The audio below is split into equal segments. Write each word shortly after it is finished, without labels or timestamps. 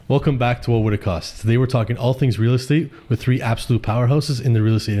Welcome back to What Would It Cost? Today we're talking all things real estate with three absolute powerhouses in the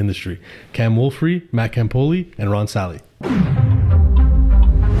real estate industry. Cam Wolfrey, Matt Campoli, and Ron Sally.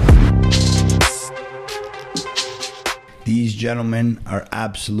 These gentlemen are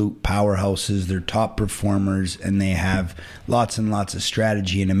absolute powerhouses. They're top performers, and they have lots and lots of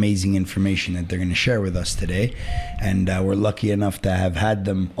strategy and amazing information that they're going to share with us today. And we're lucky enough to have had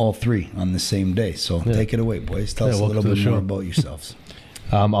them all three on the same day. So take it away, boys. Tell us a little bit more about yourselves.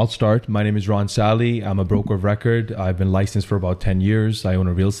 I'll start. My name is Ron Sally. I'm a broker of record. I've been licensed for about 10 years. I own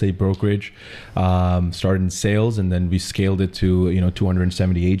a real estate brokerage. Started in sales, and then we scaled it to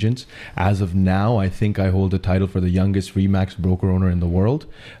 270 agents. As of now, I think I hold the title for the youngest RE/MAX broker owner in the world.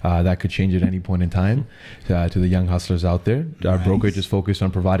 That could change at any point in time. To the young hustlers out there, our brokerage is focused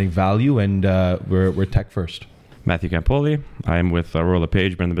on providing value, and we're tech first. Matthew Campoli. I'm with Royal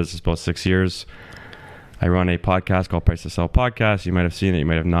LePage. Been in the business about 6 years. I run a podcast called Price to Sell Podcast. You might have seen it, you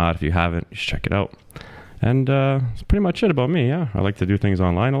might have not. If you haven't, you should check it out. And that's pretty much it about me, yeah. I like to do things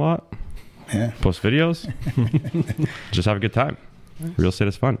online a lot. Yeah. Post videos. Just have a good time. Real estate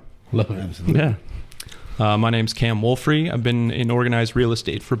is fun. Love it. Absolutely. Yeah. My name's Cam Wolfrey. I've been in organized real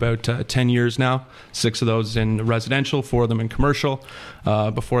estate for about 10 years now. 6 of those in residential, 4 of them in commercial.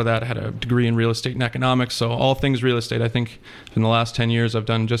 Before that, I had a degree in real estate and economics. So all things real estate. I think in the last 10 years, I've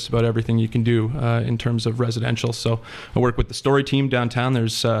done just about everything you can do in terms of residential. So I work with the Story team downtown.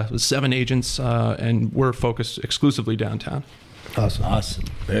 There's 7 agents, and we're focused exclusively downtown. Awesome.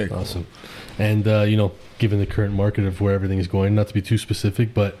 Very cool. Awesome. And, given the current market of where everything is going, not to be too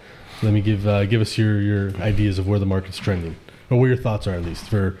specific, but let me give us your ideas of where the market's trending, or what your thoughts are, at least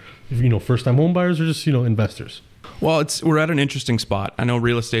for first-time home buyers or just investors. Well, we're at an interesting spot. I know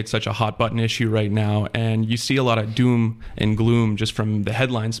real estate's such a hot button issue right now, and you see a lot of doom and gloom just from the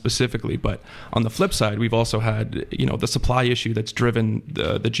headlines specifically. But on the flip side, we've also had the supply issue that's driven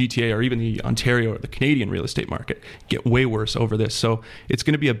the GTA or even the Ontario or the Canadian real estate market get way worse over this. So it's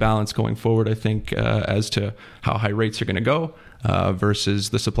going to be a balance going forward, I think, as to how high rates are going to go versus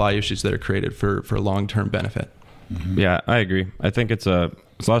the supply issues that are created for long-term benefit. Mm-hmm. Yeah, I agree. I think it's a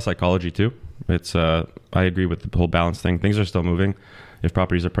lot of psychology too. I agree with the whole balance thing. Things are still moving. If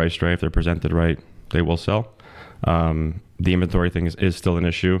properties are priced right, if they're presented right, they will sell. The inventory thing is still an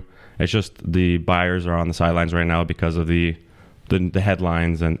issue. It's just the buyers are on the sidelines right now because of the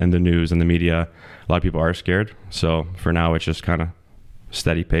headlines and the news and the media. A lot of people are scared. So for now, it's just kind of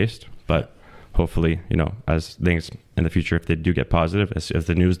steady paced. But hopefully, as things in the future, if they do get positive, if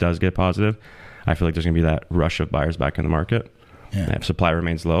the news does get positive, I feel like there's going to be that rush of buyers back in the market. Yeah. And if supply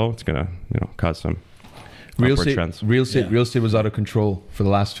remains low, it's going to cause some upward trends. Real estate was out of control for the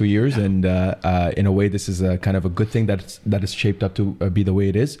last 2 years, and in a way, this is a kind of a good thing that is shaped up to be the way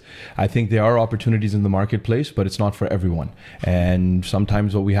it is. I think there are opportunities in the marketplace, but it's not for everyone. And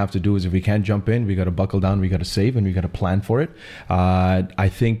sometimes what we have to do is, if we can't jump in, we got to buckle down, we got to save, and we got to plan for it. I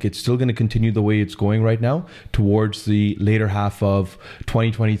think it's still going to continue the way it's going right now. Towards the later half of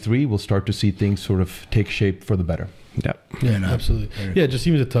 2023, we'll start to see things sort of take shape for the better. Yeah, absolutely. Yeah, just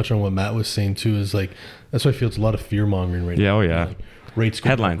even to touch on what Matt was saying too is that's why I feel it's a lot of fear mongering right now. Rates going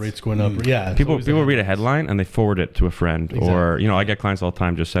headlines. Up, rates going up. Yeah, people read a headline and they forward it to a friend, or I get clients all the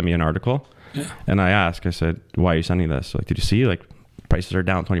time just send me an article, and I said, why are you sending this? Did you see prices are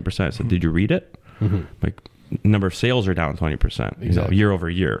down 20%? I said, did you read it? Mm-hmm. Number of sales are down 20%. Year over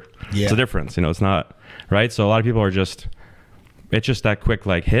year. Yeah. It's a difference. It's not right. So a lot of people are just. It's just that quick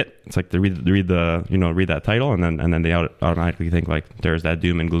hit. It's they read that title and then they automatically think there's that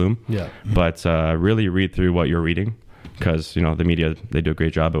doom and gloom. Yeah. But really read through what you're reading, because the media, they do a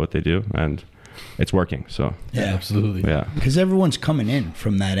great job at what they do, and it's working. So yeah, absolutely. Yeah. Because everyone's coming in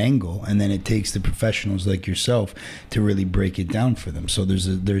from that angle, and then it takes the professionals like yourself to really break it down for them. So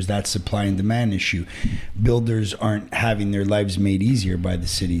there's that supply and demand issue. Builders aren't having their lives made easier by the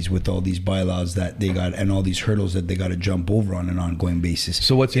cities with all these bylaws that they got and all these hurdles that they got to jump over on an ongoing basis.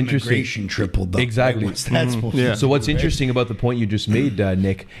 So what's Immigration tripled up. Exactly. Right? What's that supposed to do, So what's interesting about the point you just made,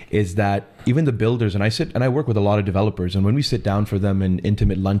 Nick, is that even the builders, and I work with a lot of developers, and when we sit down for them in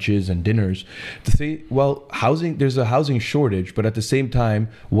intimate lunches and dinners, to say, well, there's a housing shortage, but at the same time,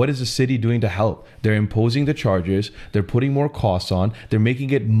 what is the city doing to help? They're imposing the charges, they're putting more costs on, they're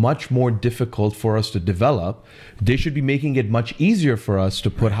making it much more difficult for us to develop. They should be making it much easier for us to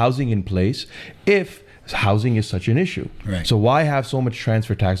put housing in place if housing is such an issue. Right. So why have so much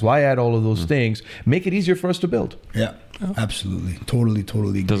transfer tax? Why add all of those things? Make it easier for us to build. Yeah, absolutely. Totally.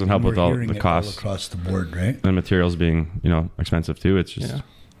 It doesn't help with all the costs all across the board, right? And materials being, expensive too. It's just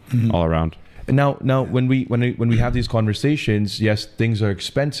all around. Now, when we have these conversations, yes, things are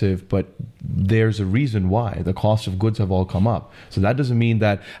expensive, but there's a reason why. The cost of goods have all come up. So that doesn't mean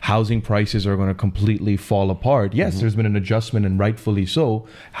that housing prices are going to completely fall apart. Yes, there's been an adjustment, and rightfully so.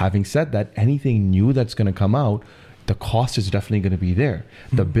 Having said that, anything new that's going to come out, the cost is definitely going to be there.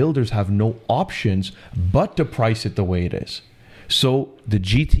 The builders have no options but to price it the way it is. So the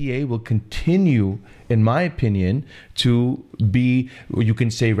GTA will continue, in my opinion, to be, you can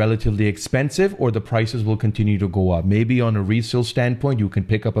say, relatively expensive, or the prices will continue to go up. Maybe on a resale standpoint, you can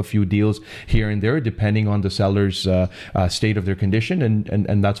pick up a few deals here and there, depending on the seller's state of their condition,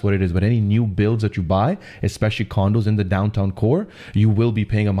 and that's what it is. But any new builds that you buy, especially condos in the downtown core, you will be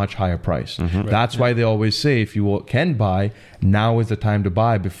paying a much higher price. That's why they always say, if you can buy, now is the time to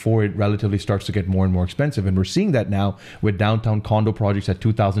buy before it relatively starts to get more and more expensive. And we're seeing that now with downtown condo projects at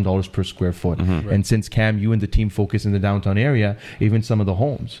 $2,000 per square foot. And since Cam, you and the team focus in the downtown area, even some of the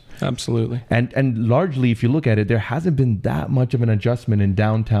homes. Absolutely. And largely, if you look at it, there hasn't been that much of an adjustment in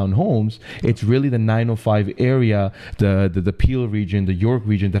downtown homes. It's really the 905 area, the Peel region, the York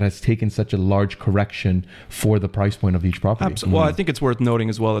region that has taken such a large correction for the price point of each property. Absolutely. Well, I think it's worth noting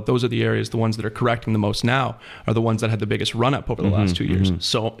as well that those are the areas, the ones that are correcting the most now, are the ones that had the biggest run up over the last 2 years.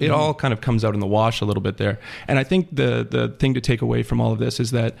 So it all kind of comes out in the wash a little bit there. And I think the thing to take away from all of this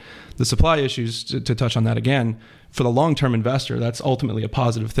is that the supply issues, to touch on that again, for the long-term investor, that's ultimately a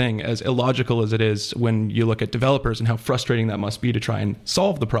positive thing, as illogical as it is when you look at developers and how frustrating that must be to try and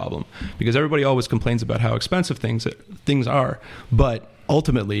solve the problem. Because everybody always complains about how expensive things are. But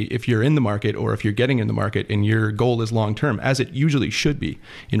ultimately, if you're in the market, or if you're getting in the market and your goal is long-term, as it usually should be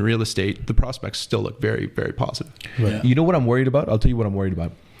in real estate, the prospects still look very, very positive. Right. You know what I'm worried about? I'll tell you what I'm worried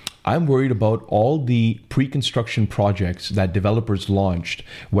about. I'm worried about all the pre-construction projects that developers launched,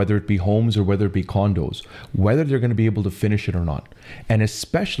 whether it be homes or whether it be condos, whether they're going to be able to finish it or not. And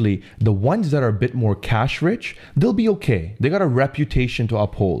especially the ones that are a bit more cash rich, they'll be okay. They got a reputation to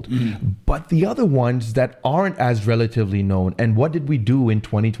uphold. But the other ones that aren't as relatively known, and what did we do in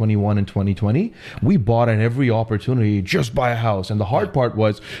 2021 and 2020? We bought at every opportunity, just buy a house. And the hard part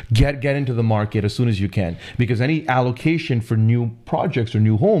was get into the market as soon as you can, because any allocation for new projects or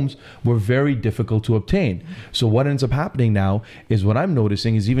new homes were very difficult to obtain. So what ends up happening now is, what I'm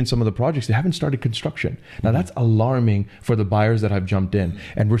noticing is, even some of the projects, they haven't started construction. Now that's alarming for the buyers that have jumped in.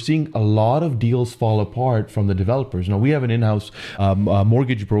 And we're seeing a lot of deals fall apart from the developers. Now we have an in-house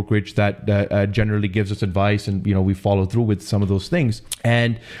mortgage brokerage that generally gives us advice, and we follow through with some of those things.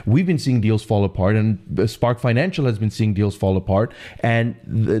 And we've been seeing deals fall apart, and Spark Financial has been seeing deals fall apart. And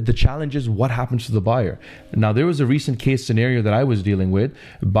the challenge is, what happens to the buyer? Now there was a recent case scenario that I was dealing with.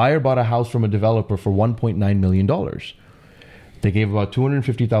 Buyer bought a house from a developer for $1.9 million. They gave about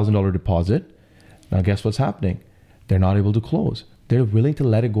 $250,000 deposit. Now guess what's happening? They're not able to close. They're willing to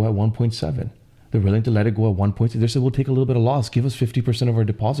let it go at 1.7. They're willing to let it go at 1.6. They said, we'll take a little bit of loss. Give us 50% of our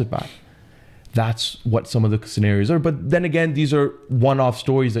deposit back. That's what some of the scenarios are. But then again, these are one-off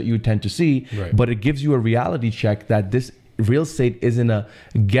stories that you tend to see. Right. But it gives you a reality check that this real estate isn't a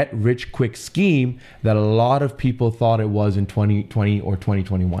get-rich-quick scheme that a lot of people thought it was in 2020 or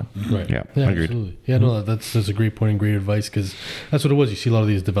 2021. Right. Yeah, agreed. Absolutely. Yeah, no, that's a great point and great advice, because that's what it was. You see a lot of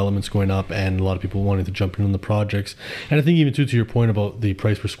these developments going up and a lot of people wanting to jump in on the projects. And I think even to your point about the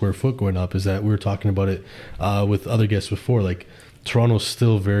price per square foot going up, is that we were talking about it with other guests before, like Toronto's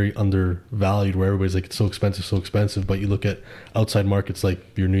still very undervalued, where everybody's like, it's so expensive. But you look at outside markets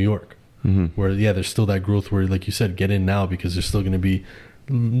like your New York, where there's still that growth where, like you said, get in now, because there's still going to be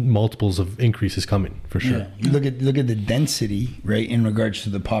multiples of increases coming for sure. You look at the density, right, in regards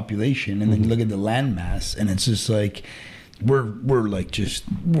to the population, and then you look at the land mass, and it's just like we're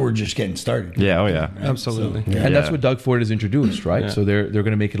just getting started. Yeah, oh yeah, right? Absolutely. So, and that's what Doug Ford has introduced, right? So they're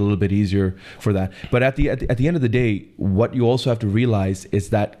going to make it a little bit easier for that. But at the end of the day, what you also have to realize is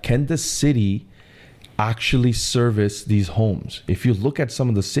that, can the city actually service these homes? If you look at some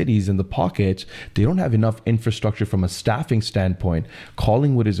of the cities in the pockets, they don't have enough infrastructure from a staffing standpoint.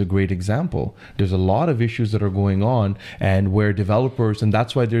 Collingwood is a great example. There's a lot of issues that are going on, and where developers, and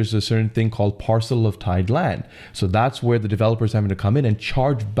that's why there's a certain thing called parcel of tied land. So that's where the developers having to come in and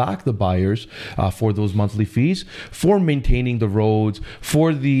charge back the buyers for those monthly fees for maintaining the roads,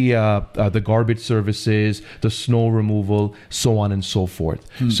 for the garbage services, the snow removal, so on and so forth.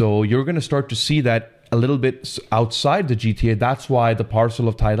 So you're going to start to see that a little bit outside the GTA. That's why the parcel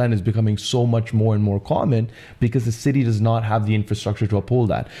of Thailand is becoming so much more and more common, because the city does not have the infrastructure to uphold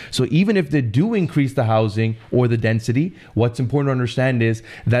that. So even if they do increase the housing or the density, what's important to understand is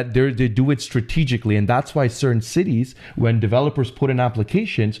that they do it strategically. And that's why certain cities, when developers put in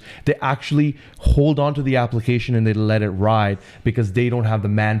applications, they actually hold on to the application and they let it ride, because they don't have the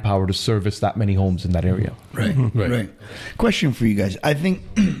manpower to service that many homes in that area. Right. Question for you guys. I think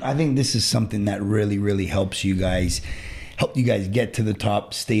this is something that really helps you guys get to the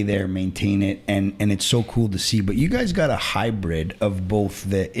top, stay there, maintain it, and it's so cool to see. But you guys got a hybrid of both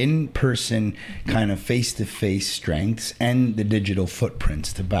the in-person kind of face-to-face strengths and the digital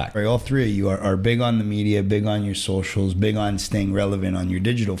footprints to back. Right? All three of you are big on the media, big on your socials, big on staying relevant on your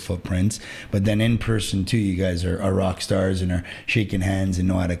digital footprints. But then in person too, you guys are rock stars and are shaking hands and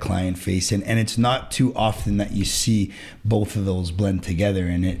know how to client face. And it's not too often that you see both of those blend together,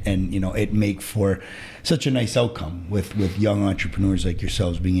 and it make for such a nice outcome with young entrepreneurs like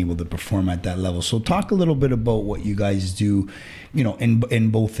yourselves being able to perform at that level. So talk a little bit about what you guys do,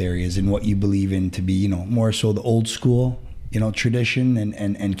 in both areas, and what you believe in to be, more so the old school, tradition,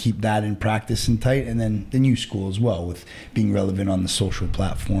 and keep that in practice and tight, and then the new school as well, with being relevant on the social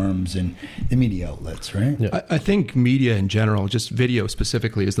platforms and the media outlets, right? Yeah. I think media in general, just video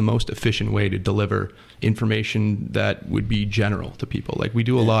specifically, is the most efficient way to deliver information that would be general to people. Like, we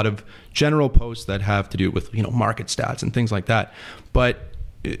do a lot of general posts that have to do with, market stats and things like that. But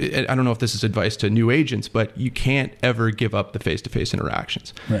I don't know if this is advice to new agents, but you can't ever give up the face-to-face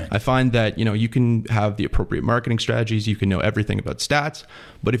interactions. Right. I find that, you can have the appropriate marketing strategies, you can know everything about stats,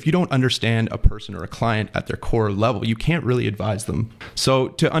 but if you don't understand a person or a client at their core level, you can't really advise them. So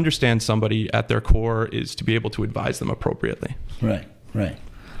to understand somebody at their core is to be able to advise them appropriately. Right.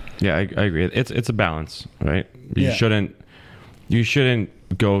 Yeah, I agree. It's a balance, right? You shouldn't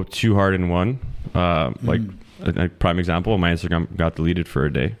go too hard in one. Like a prime example, my Instagram got deleted for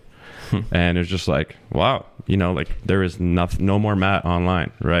a day, and it's just like, wow, there is no more Matt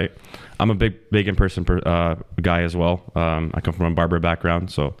online, right? I'm a big in-person guy as well. I come from a barber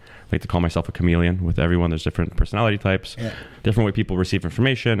background, so I like to call myself a chameleon. With everyone, there's different personality types, different way people receive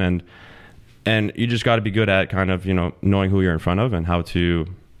information, and you just got to be good at kind of knowing who you're in front of and how to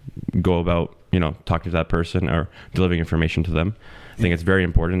go about talking to that person or delivering information to them. I think it's very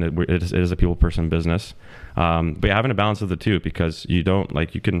important. It is a people person business, but having a balance of the two, because you don't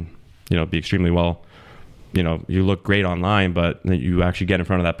you can be extremely well, you look great online, but you actually get in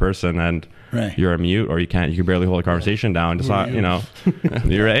front of that person and you're a mute, or you can barely hold a conversation down. It's not,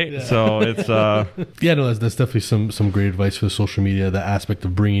 you're right. Yeah. So it's that's definitely some great advice for the social media, the aspect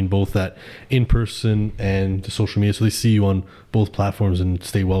of bringing both that in person and the social media, so they see you on both platforms and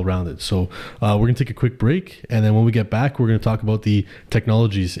stay well rounded. So we're gonna take a quick break, and then when we get back, we're gonna talk about the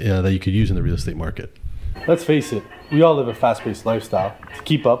technologies that you could use in the real estate market. Let's face it, we all live a fast-paced lifestyle. To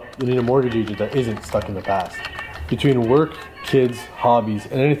keep up, you need a mortgage agent that isn't stuck in the past. Between work, kids, hobbies,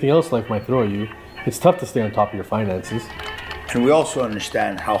 and anything else life might throw at you, it's tough to stay on top of your finances. And we also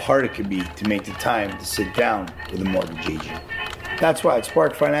understand how hard it can be to make the time to sit down with a mortgage agent. That's why at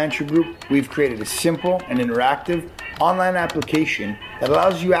Spark Financial Group, we've created a simple and interactive online application that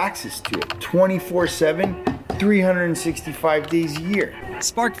allows you access to it 24/7, 365 days a year.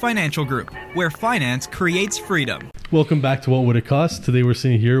 Spark Financial Group, where finance creates freedom. Welcome back to What Would It Cost? Today we're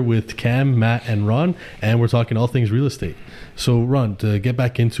sitting here with Cam, Matt, and Ron, and we're talking all things real estate. So Ron, to get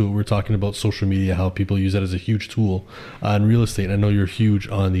back into it, we're talking about social media, how people use that as a huge tool in real estate. I know you're huge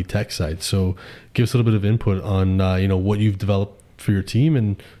on the tech side, so give us a little bit of input on what you've developed for your team,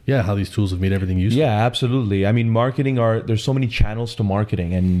 and how these tools have made everything useful. Yeah, absolutely. I mean, there's so many channels to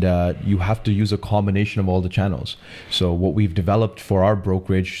marketing, and you have to use a combination of all the channels. So what we've developed for our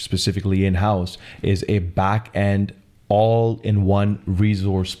brokerage, specifically in-house, is a back-end all-in-one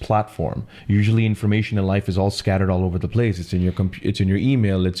resource platform. Usually information in life is all scattered all over the place. It's in your it's in your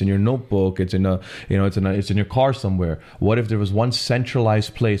email, it's in your notebook, it's in your car somewhere. What if there was one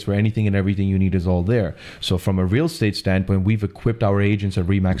centralized place where anything and everything you need is all there? So from a real estate standpoint, we've equipped our agents at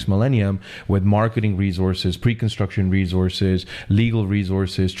Remax Millennium with marketing resources, pre-construction resources, legal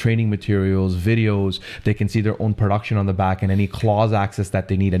resources, training materials, videos. They can see their own production on the back and any clause access that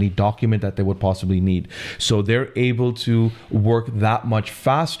they need, any document that they would possibly need. So they're able to work that much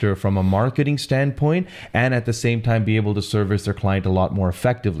faster from a marketing standpoint, and at the same time be able to service their client a lot more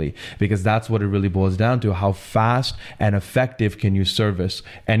effectively, because that's what it really boils down to. How fast and effective can you service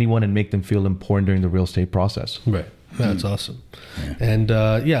anyone and make them feel important during the real estate process? Right. That's awesome. And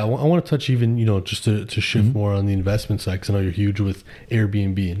I want to touch even, just to shift more on the investment side, because I know you're huge with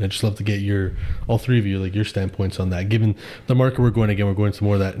Airbnb, and I'd just love to get all three of you, like your standpoints on that. Given the market we're going to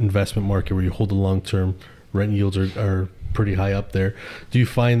more of that investment market where you hold the long-term rent yields are pretty high up there. Do you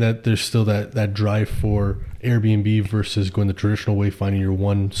find that there's still that drive for Airbnb versus going the traditional way, finding your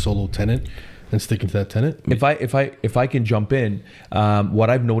one solo tenant and sticking to that tenant? If I can jump in, what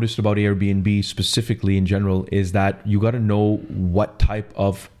I've noticed about Airbnb specifically in general is that you got to know what type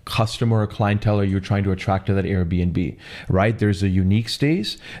of customer or clientele you're trying to attract to that Airbnb, right? There's a unique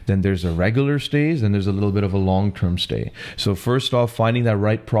stays, then there's a regular stays, and there's a little bit of a long-term stay. So first off, finding that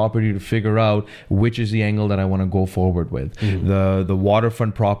right property to figure out which is the angle that I want to go forward with. The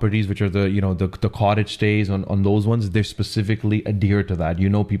waterfront properties, which are the cottage stays, on those ones, they're specifically adhere to that.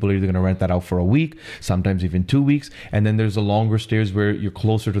 People are either going to rent that out for a week, sometimes even 2 weeks, and then there's the longer stays where you're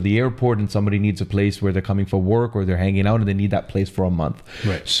closer to the airport and somebody needs a place where they're coming for work or they're hanging out and they need that place for a month.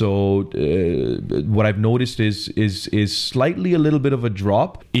 Right. So what I've noticed is slightly a little bit of a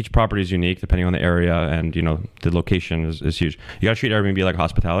drop. Each property is unique depending on the area, and the location is huge. You got to treat Airbnb like a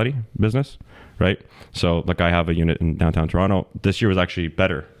hospitality business, right? So like I have a unit in downtown Toronto. This year was actually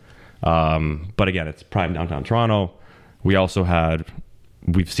better, but again, it's prime downtown Toronto.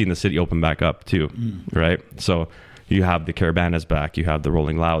 We've seen the city open back up too, right? So you have the Carabanas back, you have the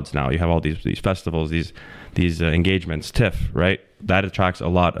Rolling Louds now, you have all these festivals, these engagements, TIFF, right? That attracts a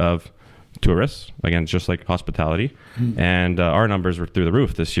lot of tourists. Again, just like hospitality, and our numbers were through the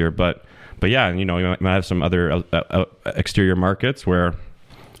roof this year. But yeah, you might have some other exterior markets where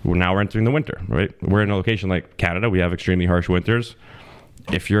we're entering the winter, right? We're in a location like Canada. We have extremely harsh winters.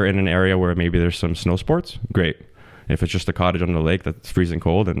 If you're in an area where maybe there's some snow sports, great. If it's just a cottage on the lake that's freezing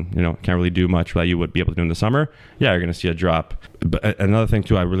cold and can't really do much that you would be able to do in the summer, yeah, you're going to see a drop. But another thing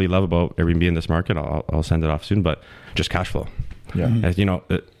too, I really love about Airbnb in this market, I'll send it off soon, but just cash flow. Yeah. As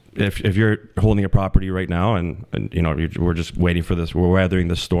if you're holding a property right now and we're just waiting for this, we're weathering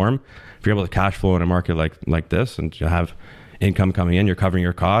the storm. If you're able to cash flow in a market like this and you have income coming in, you're covering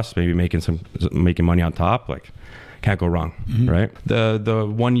your costs, maybe making money on top, can't go wrong, right? The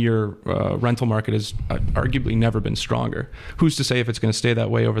 1 year rental market has arguably never been stronger. Who's to say if it's going to stay that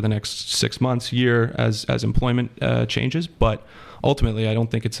way over the next 6 months, year, as employment changes? But ultimately, I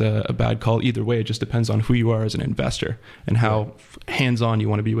don't think it's a bad call either way. It just depends on who you are as an investor and how hands-on you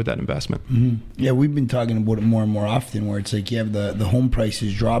want to be with that investment. Yeah, we've been talking about it more and more often, where it's like you have the home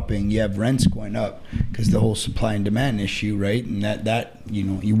prices dropping, you have rents going up because the whole supply and demand issue, right? And that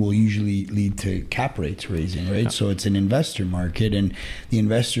you will usually lead to cap rates raising, right? Yeah. So it's an investor market, and the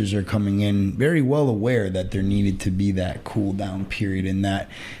investors are coming in very well aware that there needed to be that cool down period, and that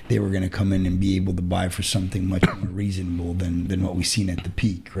they were going to come in and be able to buy for something much more reasonable than what we've seen at the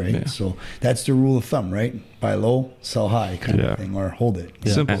peak, right? Yeah. So that's the rule of thumb, right? Buy low, sell high, kind of thing, or hold it.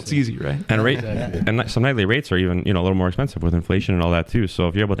 Yeah. Simple, it's easy, right? And and some nightly rates are even a little more expensive with inflation and all that too. So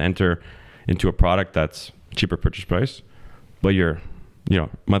if you're able to enter into a product that's cheaper purchase price, but your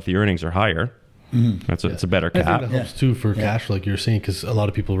monthly earnings are higher, it's a better cap. I think that helps too for cash, like you're saying, because a lot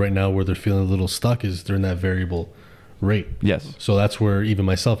of people right now where they're feeling a little stuck is they're in that variable rate. Yes. So that's where even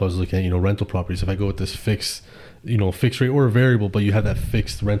myself, I was looking at rental properties. If I go with this fixed rate or a variable, but you have that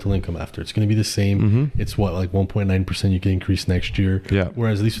fixed rental income after, it's going to be the same. It's like 1.9% you can increase next year. Yeah.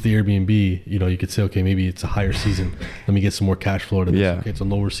 Whereas at least with the Airbnb, you could say, okay, maybe it's a higher season. Let me get some more cash flow out of this. Yeah. Okay, it's a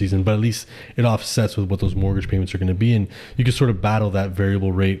lower season, but at least it offsets with what those mortgage payments are going to be. And you can sort of battle that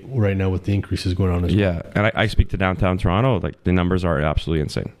variable rate right now with the increases going on as well. Yeah. And I speak to downtown Toronto, like the numbers are absolutely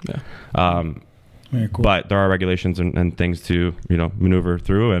insane. Yeah. Very cool. But there are regulations and things to maneuver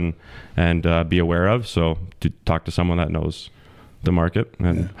through and be aware of. So to talk to someone that knows the market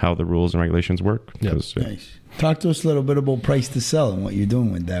and how the rules and regulations work. Yes. Nice. Talk to us a little bit about price to sell and what you're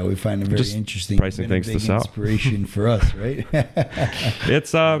doing with that. We find it very interesting. Pricing things to sell. Inspiration for us, right?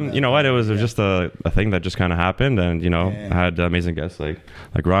 It's you know what, it was just a thing that just kind of happened, and I had amazing guests like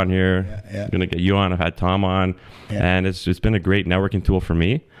Ron here. I'm gonna get you on. I've had Tom on, and it's been a great networking tool for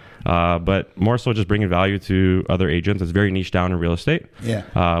me. But more so just bringing value to other agents. It's very niche down in real estate. We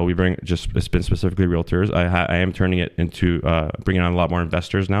it's been specifically realtors. I am turning it into bringing on a lot more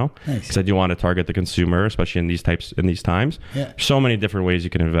investors now, because I do want to target the consumer, especially in these times. So many different ways you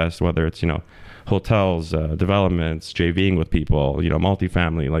can invest, whether it's hotels, developments, JVing with people,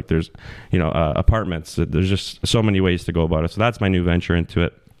 multifamily, like there's apartments. There's just so many ways to go about it. So that's my new venture into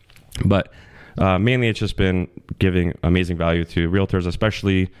it. But mainly it's just been giving amazing value to realtors,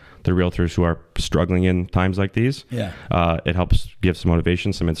 especially the realtors who are struggling in times like these. It helps give some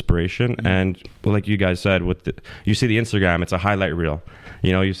motivation, some inspiration. And like you guys said, you see the Instagram, it's a highlight reel.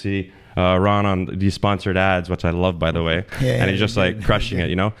 You see Ron on these sponsored ads, which I love, by the way. And he's just like crushing it,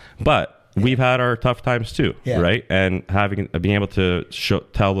 you know. But we've had our tough times too, right? And being able to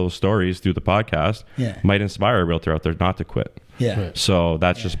tell those stories through the podcast might inspire a realtor out there not to quit. Yeah. So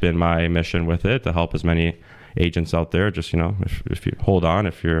that's just been my mission with it, to help as many agents out there. Just, you know, if you hold on,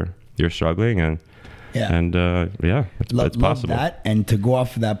 if you're struggling, and it's possible. Love that. And to go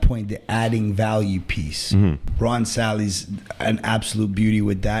off of that point, the adding value piece. Ron Sally's an absolute beauty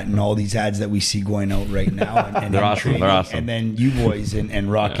with that, and all these ads that we see going out right now. And They're awesome. They're awesome. And then you boys and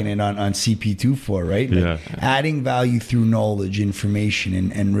rocking it on CP24, right? Like adding value through knowledge,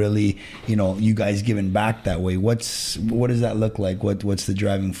 information, and really, you know, you guys giving back that way. What does that look like? What's the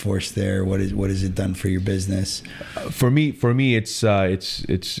driving force there? What has it done for your business? For me, it's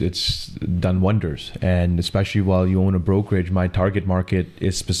done wonders. And especially while you own a brokerage, my target market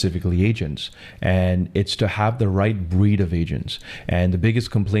is specifically agents. And it's to have the right breed of agents. And the biggest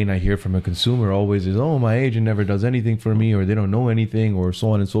complaint I hear from a consumer always is, oh, my agent never does anything for me, or they don't know anything, or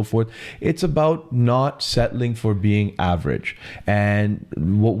so on and so forth. It's about not settling for being average. And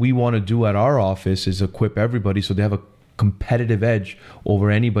what we want to do at our office is equip everybody so they have a competitive edge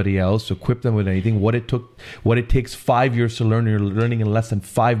over anybody else. Equip them with anything. What it takes 5 years to learn, you're learning in less than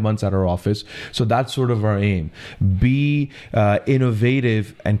 5 months at our office. So that's sort of our aim. Be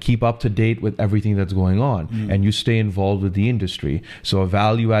innovative and keep up to date with everything that's going on, and you stay involved with the industry. So a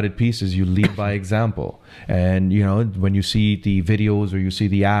value-added piece is you lead by example. And you know, when you see the videos or you see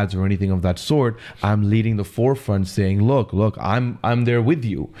the ads or anything of that sort, I'm leading the forefront, saying, look, I'm there with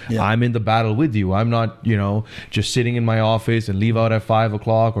you. I'm in the battle with you. I'm not, you know, just sitting in my office and leave out at 5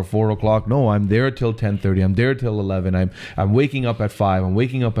 o'clock or 4 o'clock. No, I'm there till 10:30. I'm there till 11. I'm waking up at 5. I'm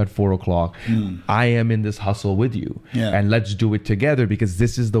waking up at 4 o'clock. I am in this hustle with you, and let's do it together, because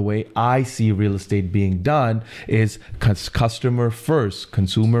this is the way I see real estate being done: is customer first,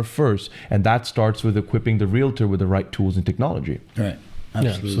 consumer first, and that starts with equipping the realtor with the right tools and technology. Right.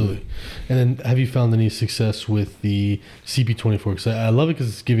 Absolutely. And then, have you found any success with the CP24? Because I love it because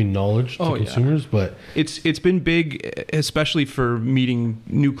it's giving knowledge to consumers, but it's been big, especially for meeting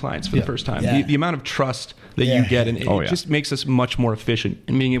new clients for the first time. The amount of trust that you get, and it just makes us much more efficient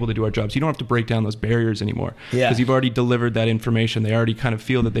in being able to do our jobs. You don't have to break down those barriers anymore, because you've already delivered that information. They already kind of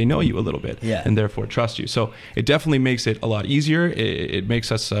feel that they know you a little bit, and therefore trust you. So it definitely makes it a lot easier. It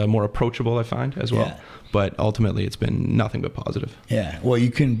makes us more approachable, I find, as well. But ultimately, it's been nothing but positive. Yeah. Well,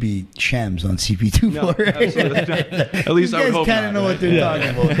 you couldn't be shams on CP24. No, absolutely. At least I would hope you guys kind of know what they're talking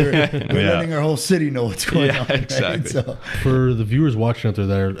about. They're letting our whole city know what's going on. Exactly. Right? So, for the viewers watching out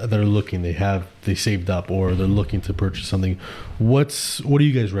there that are looking, they saved up, or they're looking to purchase something. What do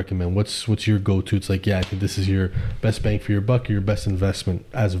you guys recommend? What's your go-to? It's like, I think this is your best bang for your buck, or your best investment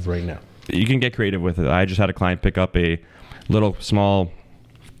as of right now. You can get creative with it. I just had a client pick up a little small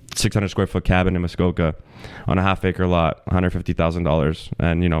 600 square foot cabin in Muskoka on a half-acre lot, $150,000,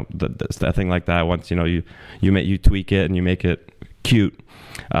 and you know, the thing like that. Once you know you tweak it and you make it cute,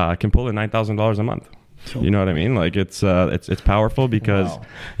 can pull in $9,000 a month. You know what I mean? Like it's powerful because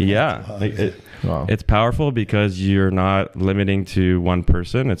it's powerful because you're not limiting to one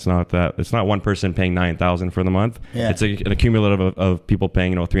person. It's not one person paying $9,000 for the month. It's an accumulative of people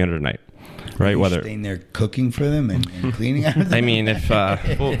paying $300 a night. Right, whether staying there cooking for them and cleaning out. I mean, if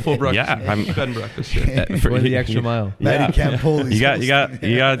full breakfast, I'm bed and breakfast. For the extra mile. You got.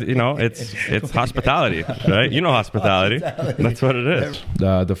 You know, it's hospitality, right? You know, hospitality. That's what it is.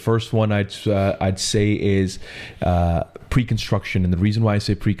 The first one I'd say is pre-construction, and the reason why I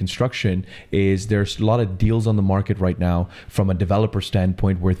say pre-construction is there's a lot of deals on the market right now from a developer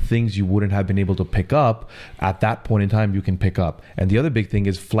standpoint where things you wouldn't have been able to pick up at that point in time you can pick up. And the other big thing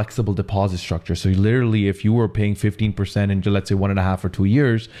is flexible deposit structure. So literally, if you were paying 15% in, let's say, 1.5 or 2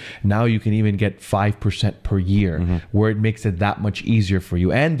 years, now you can even get 5% per year, where it makes it that much easier for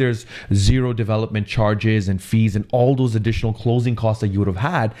you. And there's zero development charges and fees and all those additional closing costs that you would have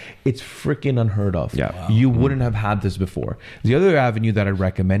had. It's freaking unheard of. You wouldn't have had this before. The other avenue that I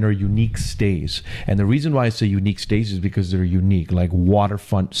recommend are unique stays. And the reason why I say unique stays is because they're unique, like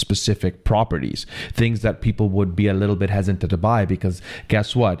waterfront specific properties, things that people would be a little bit hesitant to buy, because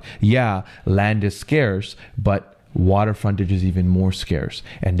guess what? Land is scarce, but water frontage is even more scarce,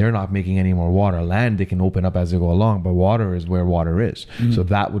 and they're not making any more water. Land, they can open up as they go along, but water is where water is. So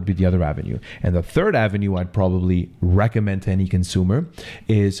that would be the other avenue. And the third avenue I'd probably recommend to any consumer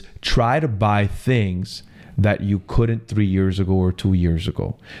is try to buy things that you couldn't 3 years ago or 2 years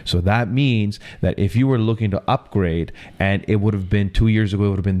ago. So that means that if you were looking to upgrade, and it would have been 2 years ago, it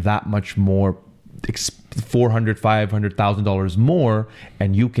would have been that much more $400,000, $500,000 more,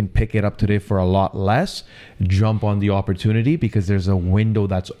 and you can pick it up today for a lot less, jump on the opportunity because there's a window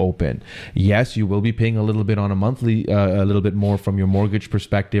that's open. Yes, you will be paying a little bit on a monthly, a little bit more from your mortgage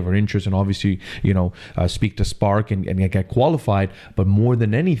perspective or interest, and obviously, speak to Spark and get qualified. But more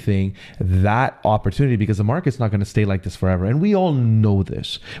than anything, that opportunity, because the market's not going to stay like this forever. And we all know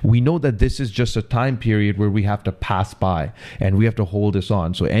this. We know that this is just a time period where we have to pass by and we have to hold this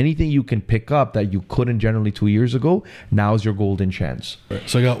on. So anything you can pick up that you couldn't generally 2 years ago, now's your golden chance. Right.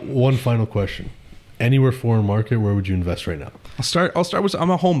 So I got one final question. Anywhere foreign market, where would you invest right now? I'll start with,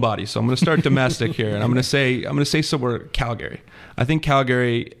 I'm a homebody, so I'm going to start domestic here, and I'm going to say somewhere Calgary. I think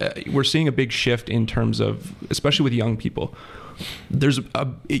Calgary, we're seeing a big shift in terms of, especially with young people.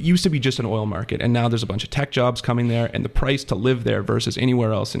 It used to be just an oil market, and now there's a bunch of tech jobs coming there, and the price to live there versus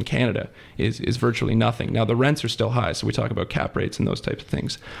anywhere else in Canada is virtually nothing. Now the rents are still high, so we talk about cap rates and those types of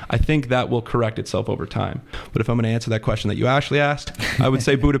things. I think that will correct itself over time. But if I'm going to answer that question that you actually asked, I would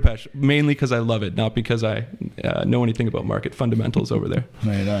say Budapest, mainly because I love it, not because I know anything about market fundamentals over there.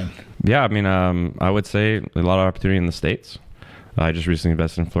 Right on. Yeah, I mean, I would say a lot of opportunity in the States. I just recently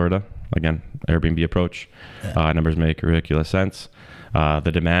invested in Florida. Again, Airbnb approach. Numbers make ridiculous sense. The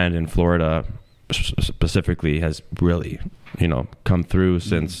demand in Florida specifically has really, come through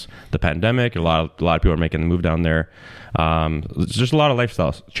since the pandemic. A lot of people are making the move down there. There's just a lot of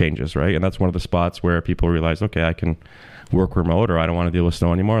lifestyle changes, right? And that's one of the spots where people realize, okay, I can work remote, or I don't want to deal with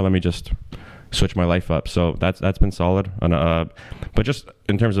snow anymore. Let me just switch my life up. So that's been solid. And, but just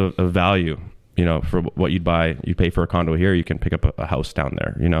in terms of value, for what you'd pay for a condo here, you can pick up a house down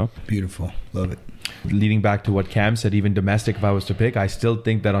there, Beautiful. Love it. Leading back to what Cam said, even domestic, if I was to pick, I still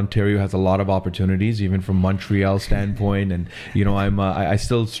think that Ontario has a lot of opportunities, even from Montreal standpoint. And, I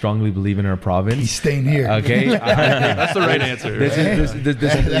still strongly believe in our province. He's staying here. Okay. That's the right answer.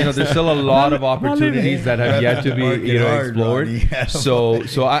 There's still a lot of opportunities that have yet to be, explored.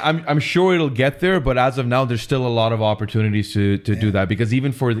 So I'm sure it'll get there. But as of now, there's still a lot of opportunities to do that, because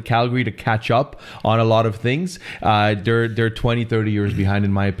even for the Calgary to catch up on a lot of things, they're 20, 30 years behind,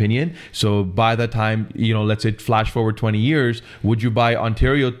 in my opinion. So by the time, let's say flash forward 20 years, would you buy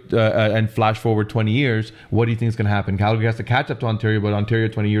Ontario and flash forward 20 years? What do you think is going to happen? Calgary has to catch up to Ontario, but Ontario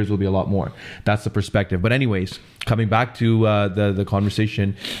 20 years will be a lot more. That's the perspective. But anyways, coming back to the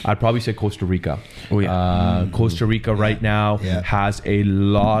conversation, I'd probably say Costa Rica. Oh yeah. Costa Rica right now has a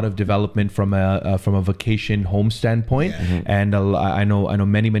lot of development from a vacation home standpoint, and I know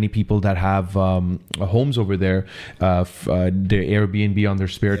many people that have homes over there, their Airbnb on their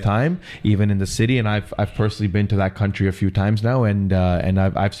spare time, even in the city. And I've personally been to that country a few times now, and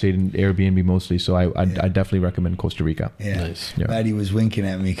I've stayed in Airbnb mostly. So I definitely recommend Costa Rica. Yeah. Nice. Yeah. Maddie was winking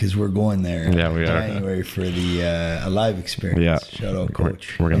at me because we're going there. Yeah, we are. January for the a live experience. Yeah. Shout out,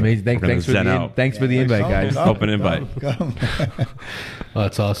 Coach. We're gonna, Amazing. Thanks for the invite, guys. Open invite. Come. Oh,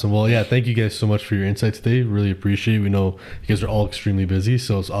 that's awesome. Well, yeah, thank you guys so much for your insight today. Really appreciate it. We know you guys are all extremely busy,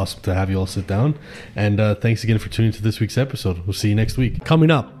 so it's awesome to have you all sit down. And thanks again for tuning into this week's episode. We'll see you next week.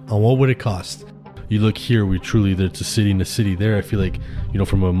 Coming up on What Would It Cost? You look here, it's a city in a city. There, I feel like,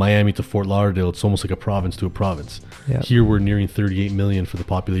 from a Miami to Fort Lauderdale, it's almost like a province to a province. Yep. Here, we're nearing 38 million for the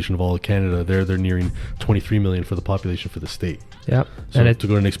population of all of Canada. There, they're nearing 23 million for the population for the state. Yep. So And to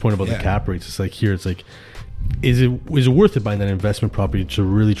go to the next point about the cap rates, it's like here, it's like, is it worth it buying that investment property to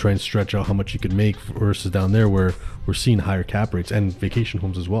really try and stretch out how much you could make versus down there where we're seeing higher cap rates and vacation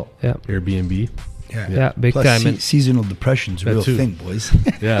homes as well? Yep. Airbnb. Yeah, big Plus, time. And seasonal depression's a That real too. thing, boys.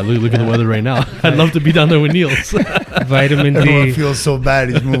 Yeah, look at the weather right now. I'd love to be down there with Niels. vitamin Everyone D. feels so bad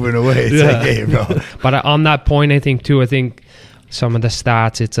he's moving away. It's Yeah. like, hey, bro. But on that point, I think some of the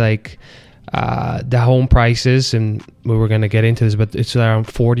stats, it's like the home prices, and we were going to get into this, but it's around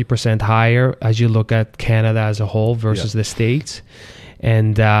 40% higher as you look at Canada as a whole versus the States.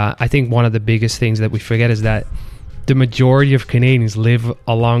 And I think one of the biggest things that we forget is that the majority of Canadians live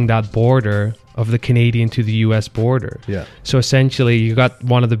along that border of the Canadian to the US border. Yeah. So essentially, you got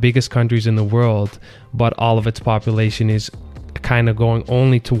one of the biggest countries in the world, but all of its population is kind of going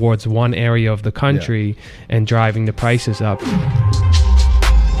only towards one area of the country and driving the prices up.